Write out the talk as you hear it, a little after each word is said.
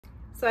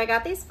So I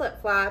got these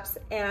flip-flops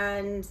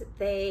and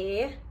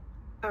they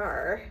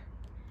are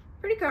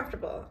pretty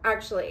comfortable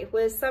actually.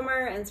 With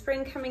summer and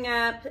spring coming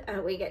up,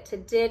 we get to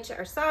ditch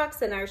our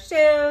socks and our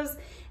shoes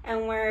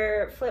and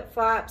wear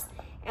flip-flops.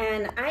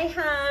 And I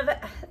have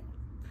a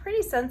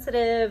pretty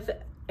sensitive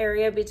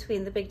area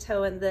between the big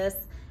toe and this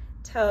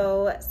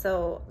toe,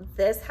 so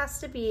this has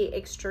to be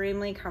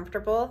extremely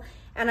comfortable.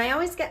 And I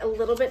always get a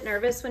little bit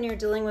nervous when you're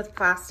dealing with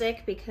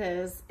plastic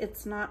because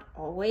it's not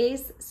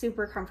always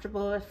super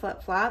comfortable with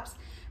flip-flops.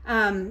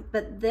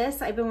 But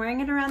this, I've been wearing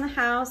it around the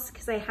house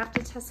because I have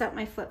to test out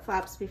my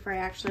flip-flops before I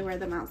actually wear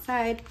them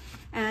outside.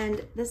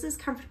 And this is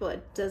comfortable.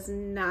 It does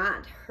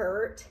not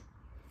hurt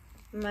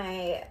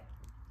my,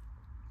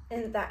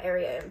 in that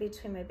area in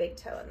between my big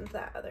toe and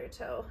that other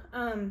toe.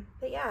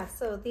 But yeah,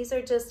 so these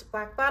are just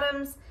black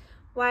bottoms,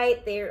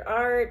 white. There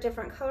are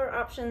different color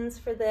options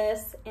for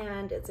this,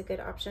 and it's a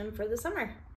good option for the summer.